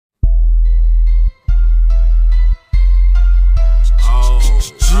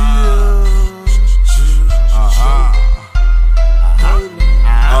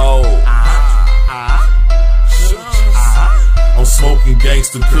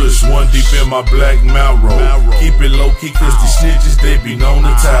the kush, one deep in my black mount roll. Keep it low key cause these snitches, they be known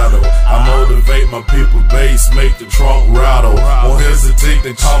to tattle. I motivate my people base, make the trunk rattle. Won't hesitate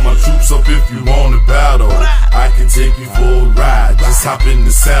to call my troops up if you want to battle. I can take you for a ride, just hop in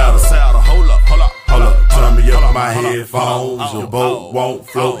the saddle. Hold up, turn me up my headphones. Your boat won't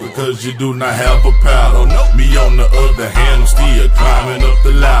float because you do not have a paddle. Me on the other hand, I'm still climbing up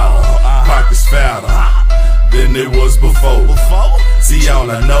the ladder. Pockets fatter than it was before. See, all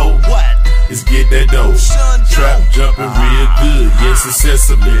I know is get that dough. Trap jumping real good, yes,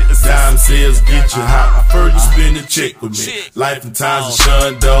 accessible. Dime sales get you hot. I prefer you spend a check with me. Life and times of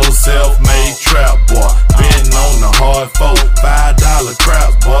SHAWN DOUGH, self-made trap boy. Betting on the hard folk, $5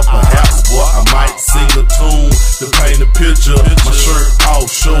 crap boy. Perhaps boy, I might sing a tune to paint a picture. My shirt off,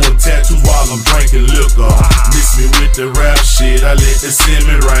 showing tattoos while I'm drinking liquor. Mix me with the rap shit, I let the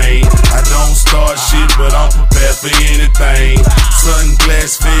semi rain. I don't start shit, but I'm prepared for anything.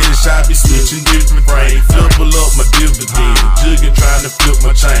 Sunglass fetish, I be switching different frames. Double up my dividend, jugging trying to flip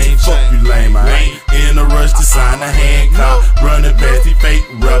my chain. Fuck you lame, I ain't in a rush to sign a Hancock. Running past these fake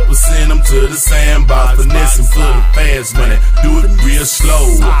rappers, send them to the sandbox. Finessing for the fast money, do it real slow.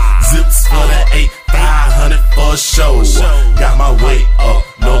 Zips for the 8, 500 for a show. Got my weight up,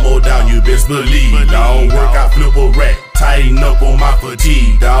 no more doubt, you best believe. Dawg, work out, flip a rack, tighten up on my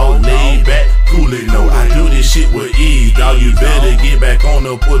fatigue. Dawg, lay back, cool it, no, I do this shit with ease. Dawg, you better get back on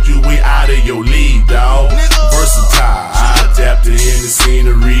the put you way out of your league, dawg. Versatile, I adapt to any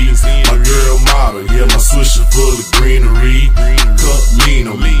scenery. My girl model, yeah, my swisher full of greenery. Cup lean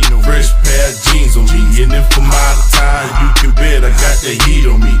on me, fresh pair of jeans on me. And if I'm out of time, you can bet I got that heat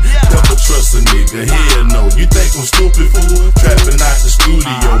on me. Never trust a nigga, hell no. You think I'm stupid, fool? Trapping out the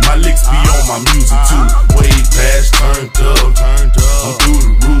studio, my licks be on my music too. Way past turned up, I'm through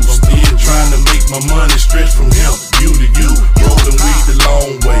the roof. Still trying to make my money stretch from him, you to you. Rolling weed the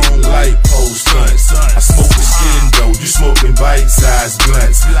long way, light pole stunts. I smoke the skin though, you smoking bite-sized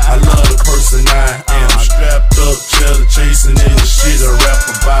blunts. I love the person I am, strapped up, cheddar chasing in the shit around.